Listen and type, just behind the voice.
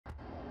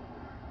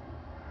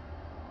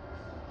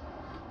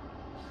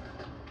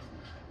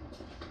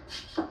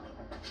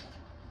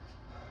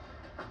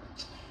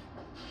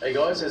Hey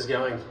guys, how's it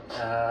going? I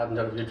haven't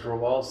done a vid for a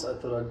while, so I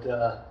thought I'd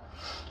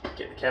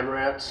get the camera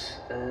out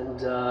and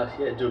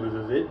yeah, do a bit of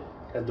a vid.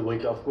 Had the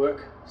week off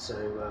work, so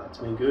it's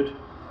been good.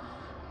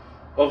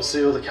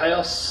 Obviously all the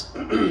chaos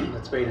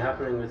that's been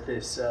happening with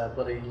this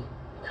bloody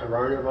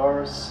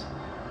coronavirus.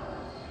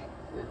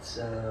 It's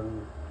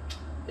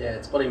yeah,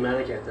 it's bloody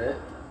manic out there,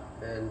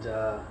 and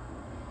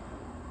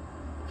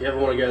if you ever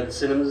want to go to the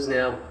cinemas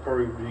now,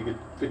 probably would be a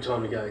good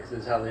time to go because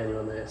there's hardly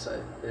anyone there,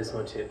 so there's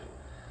my tip.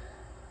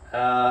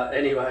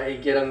 Anyway,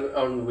 get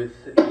on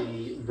with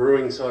the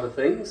brewing side of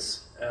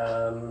things.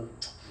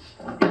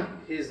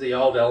 Here's the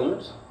old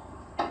element.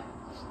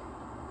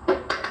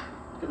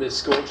 Got a bit of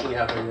scorching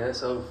happening there,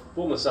 so I've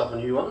bought myself a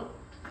new one.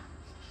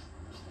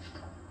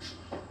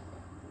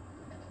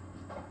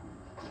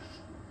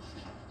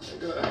 So I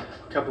got a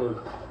couple of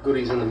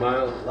goodies in the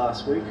mail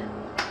last week.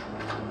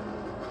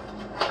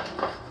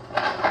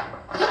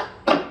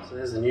 So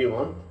there's the new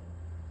one,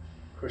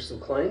 crystal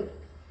clean.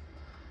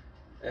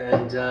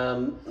 And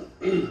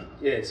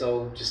yeah,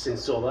 so I'll just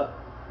install that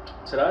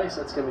today,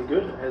 so that's going to be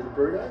good ahead of the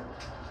brew day.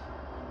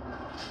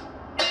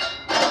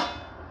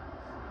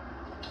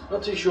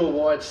 Not too sure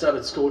why it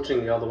started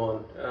scorching the other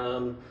one.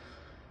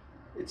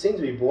 It seemed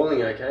to be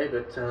boiling okay,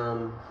 but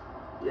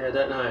yeah, I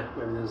don't know.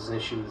 Maybe there's an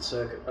issue with the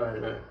circuit. I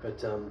don't know.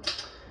 But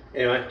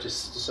anyway,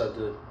 just decided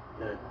to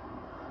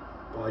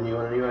buy a new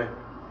one anyway.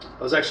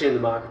 I was actually in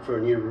the market for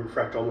a new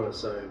refractometer,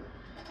 so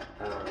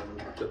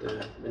got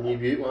the new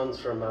Butte ones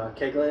from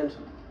Kegland.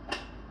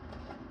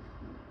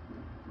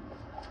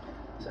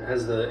 So it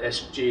has the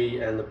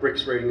SG and the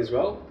bricks reading as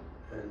well,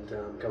 and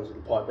comes with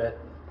a pipette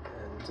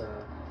and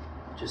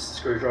just a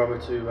screwdriver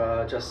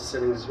to adjust the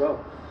settings as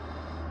well.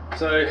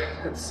 So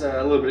it's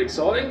a little bit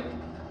exciting,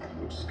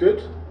 which is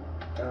good.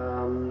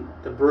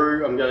 The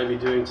brew I'm going to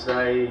be doing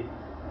today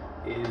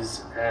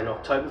is an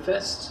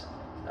Oktoberfest.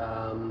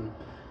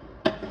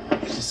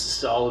 It's just a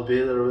style of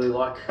beer that I really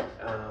like.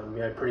 You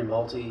know, pretty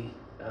malty,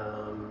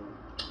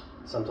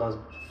 sometimes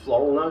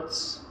floral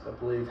notes. I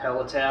believe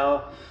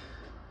Hallertau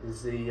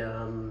is the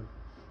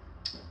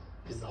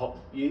hop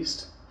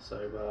used.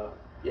 So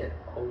yeah,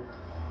 I'll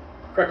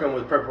crack on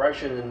with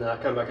preparation and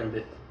come back in a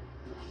bit.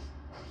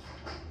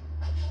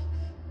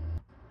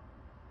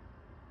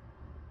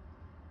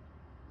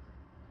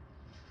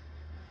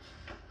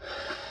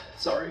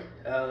 Sorry,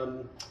 I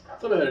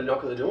thought I heard a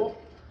knock at the door,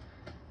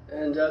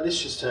 and this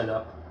just turned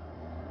up.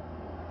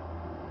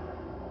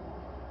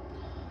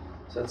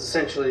 So it's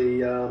essentially,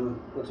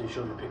 not too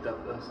sure if you picked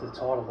up the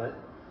title there.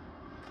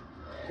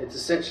 It's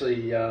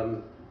essentially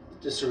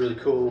just a really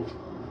cool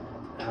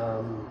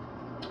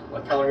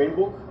like colouring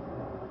book.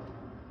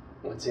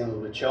 Might seem a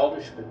little bit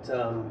childish, but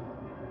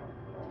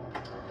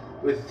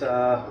with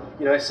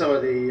you know, some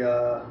of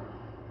the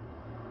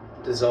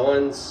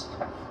designs,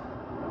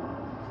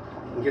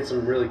 you can get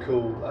some really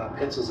cool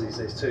pencils these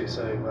days too.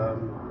 So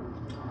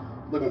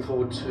looking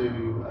forward to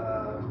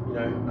you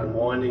know,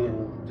 unwinding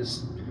and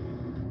just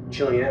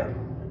chilling out.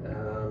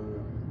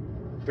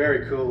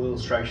 Very cool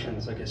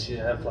illustrations. I guess you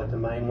have like the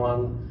main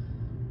one,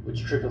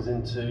 which trickles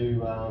into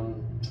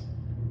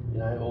you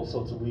know, all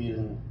sorts of weird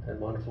and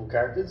wonderful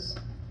characters.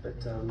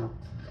 But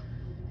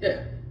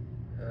yeah,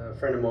 a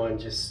friend of mine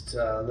just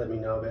let me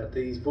know about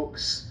these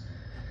books,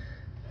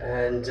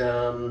 and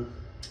I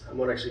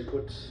might actually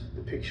put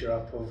the picture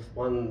up of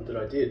one that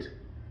I did,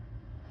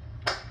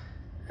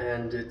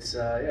 and it's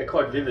yeah,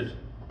 quite vivid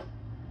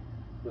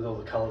with all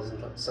the colours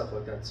and stuff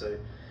like that. So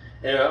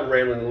anyway, I'm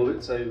rambling a little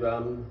bit, so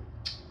I'm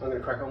going to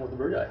crack on with the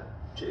brew day.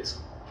 Cheers.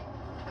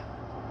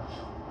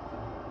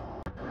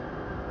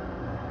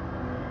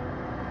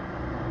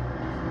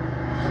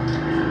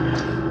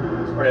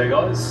 Righto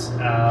guys,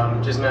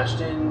 just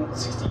mashed in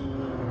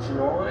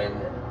 69.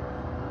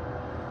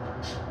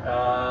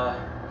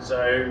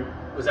 So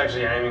was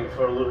actually aiming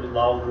for a little bit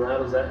lower than that.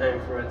 I was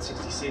aiming for around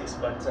 66,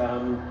 but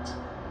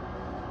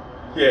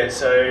yeah,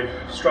 so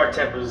strike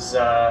temp was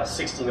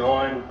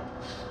 69.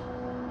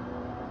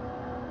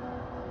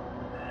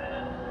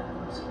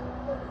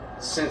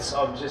 Since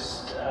I've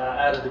just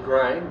added the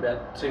grain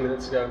about 2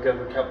 minutes ago, I've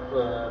given a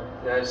couple of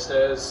you know,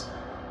 stirs,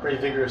 pretty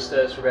vigorous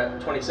stirs for about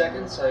 20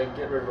 seconds, so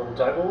get rid of all the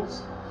dough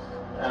balls.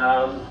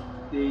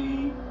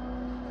 The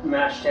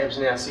mash temp's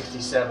now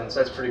 67, so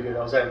that's pretty good.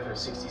 I was aiming for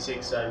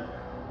 66, so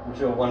I'm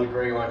sure 1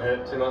 degree won't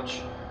hurt too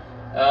much.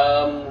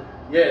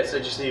 Yeah, so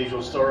just the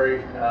usual story,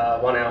 1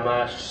 hour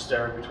mash,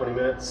 stir every 20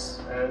 minutes,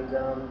 and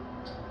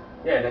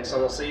yeah, next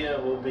time I'll see you,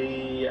 we'll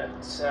be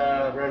at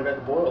around about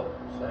the boil.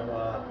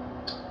 So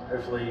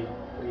hopefully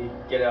we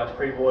get our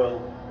pre-boil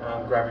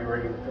gravity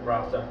reading ever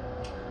after.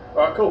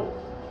 Alright, cool.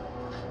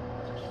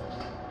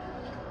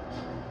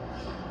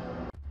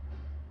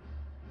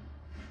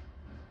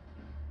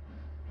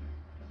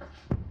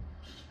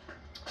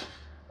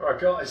 Alright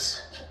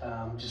guys,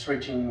 just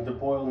reaching the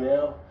boil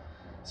now.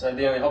 So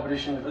the only hop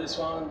addition for this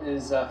one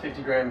is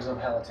 50 grams of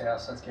Hallertau,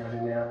 so that's going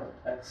in now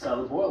at the start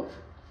of the boil.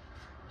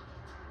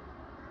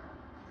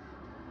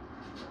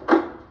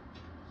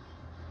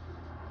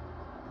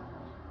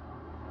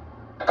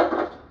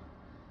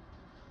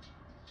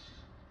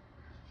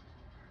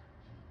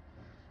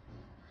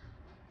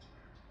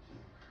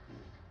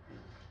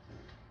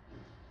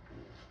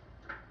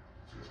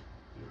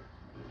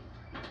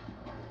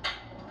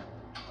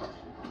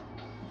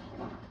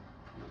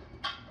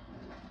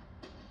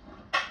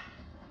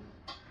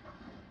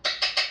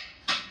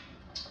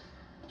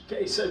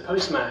 Okay, so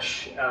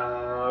post-mash,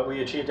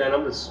 we achieved our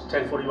numbers,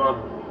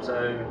 1041,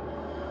 so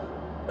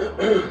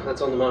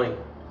that's on the money.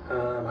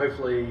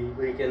 Hopefully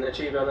we can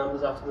achieve our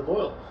numbers after the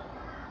boil.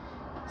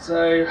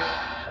 So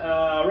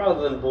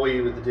rather than bore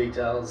you with the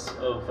details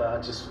of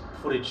just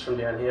footage from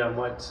down here, I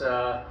might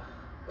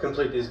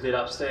complete this vid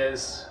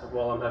upstairs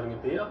while I'm having a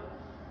beer.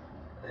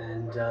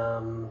 And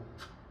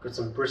got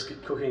some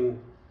brisket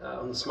cooking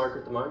on the smoker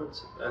at the moment.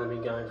 It's only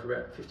been going for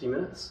about 50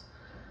 minutes.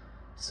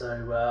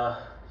 So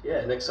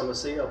yeah, next time I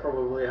see you, I'll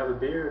probably have a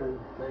beer and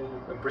maybe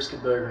a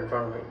brisket burger in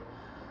front of me.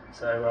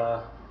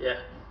 So yeah,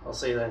 I'll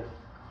see you then.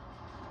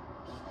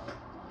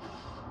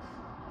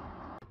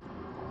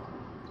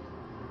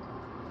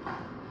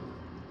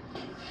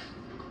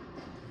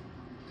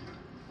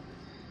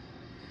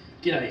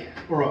 G'day.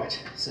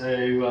 Alright, so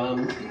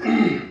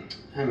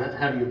I'm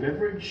having a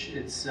beverage.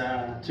 It's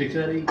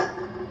 2:30.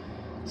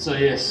 So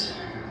yes,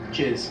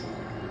 cheers.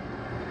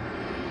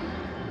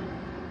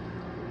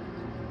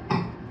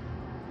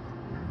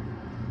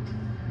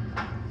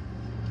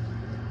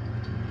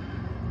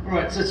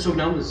 Alright, so let's talk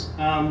numbers.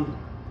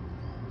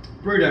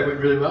 Brewday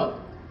went really well.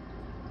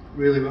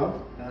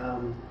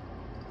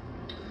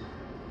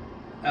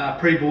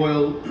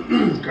 Pre-boil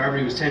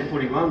gravity was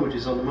 1041, which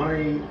is on the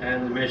money,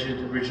 and the measured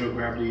original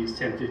gravity is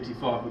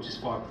 1055, which is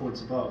 5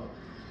 points above.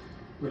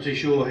 Not too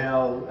sure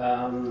how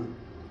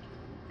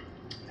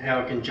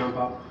it can jump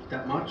up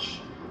that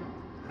much.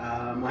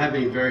 I have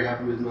been very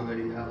happy with my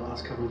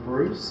last couple of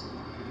brews.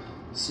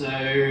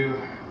 So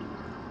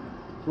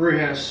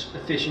brewhouse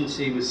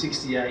efficiency was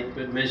 68,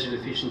 but measured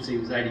efficiency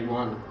was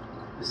 81%.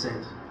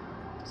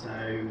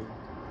 So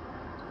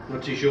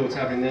not too sure what's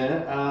happening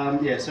there.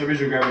 Yeah, so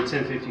original gravity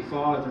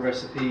 1055. The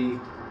recipe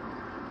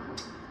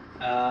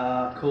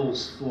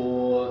calls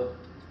for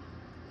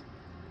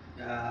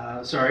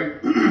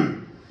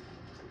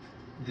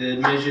the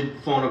measured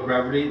final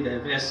gravity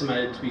they've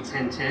estimated to be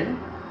 1010,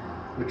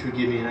 which would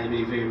give me an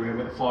ABV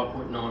around about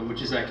 5.9,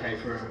 which is okay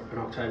for an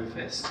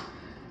Oktoberfest.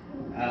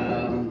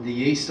 The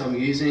yeast I'm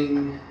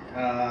using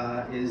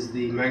is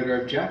the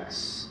mangrove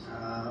jacks.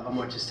 I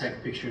might just take a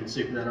picture and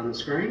super that on the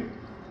screen.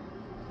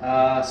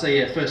 So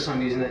yeah, first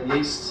time using that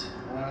yeast,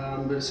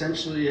 but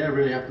essentially, yeah,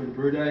 really happy with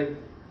the brewday.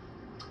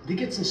 Did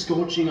get some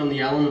scorching on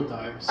the element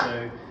though,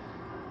 so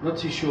not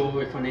too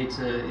sure if I need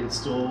to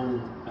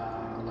install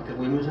like a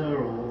limiter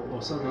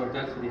or something like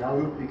that for the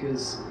element,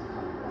 because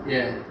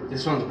yeah,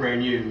 this one's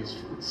brand new.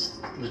 It's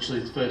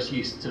literally its first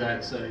use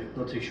today, so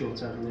not too sure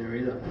what's happening there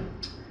either.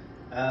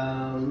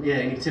 Yeah,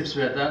 any tips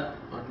about that?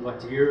 I'd like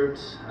to hear it.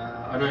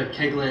 I know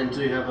Kegland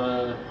do have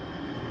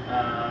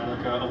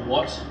like a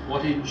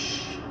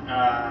wattage.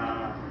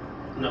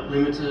 Not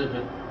limiter,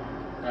 but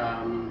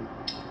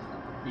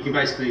you can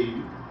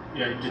basically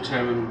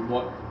determine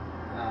what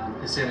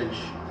percentage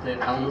that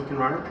element can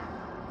run it.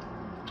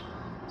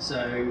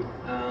 So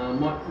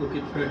might look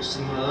at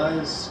purchasing one of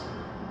those.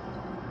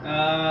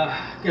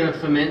 Going to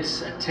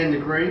ferment at 10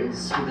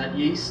 degrees with that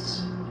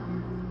yeast,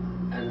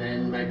 and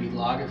then maybe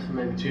lager for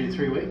maybe 2 to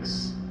 3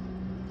 weeks,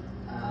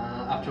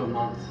 up to a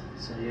month.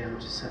 So yeah, we'll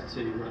just have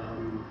to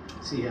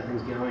see how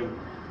things are going.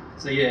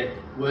 So yeah,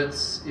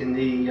 worts in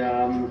the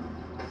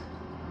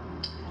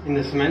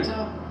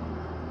fermenter,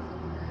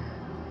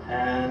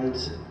 and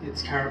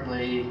it's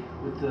currently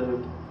with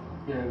the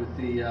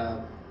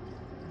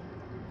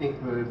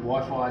Inkbird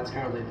Wi-Fi. It's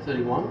currently at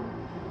 31.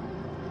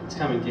 It's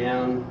coming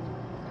down.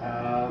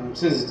 As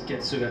soon as it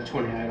gets to about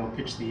 28, I'll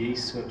pitch the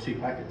yeast. Got 2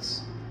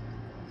 packets,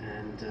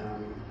 and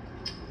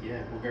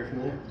yeah, we'll go from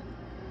there.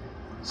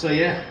 So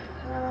yeah,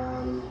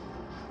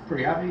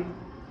 pretty happy.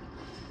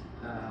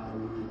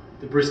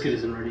 The brisket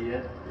isn't ready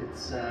yet.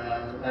 It's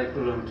they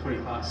put it on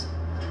 20 past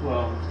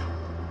 12, so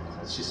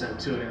it's just over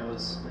 2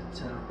 hours. But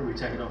probably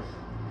take it off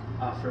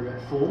after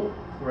about 4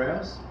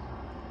 hours.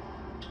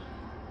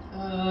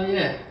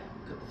 Yeah,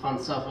 got the fun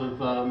stuff of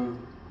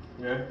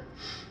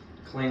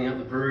cleaning up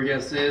the brewery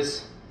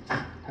downstairs.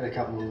 Had a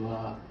couple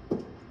of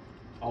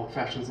old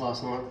fashions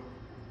last night,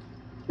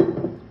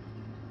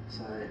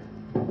 so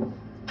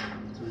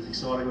it's always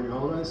exciting on your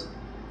holidays.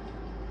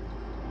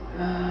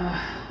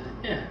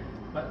 Yeah,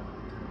 but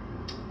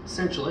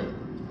essentially,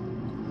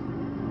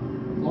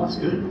 life's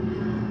good.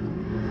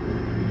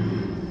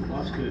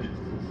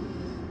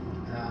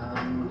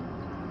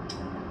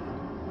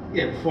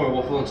 Yeah, before I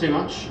waffle on too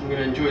much, I'm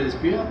going to enjoy this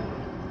beer.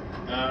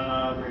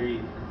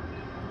 Maybe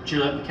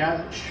chill out on the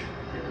couch,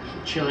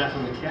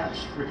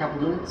 for a couple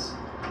of minutes,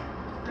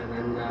 and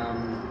then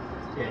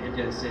yeah, head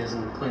downstairs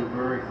and clean the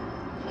brewery.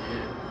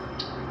 Yeah.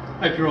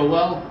 Hope you're all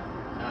well.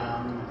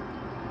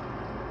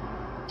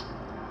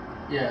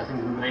 Yeah, I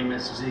think the main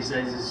message these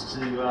days is to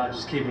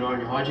just keep an eye on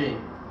your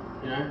hygiene,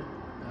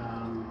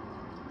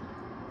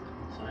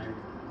 so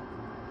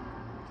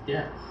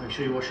yeah, make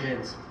sure you wash your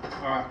hands.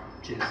 Alright,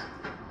 cheers.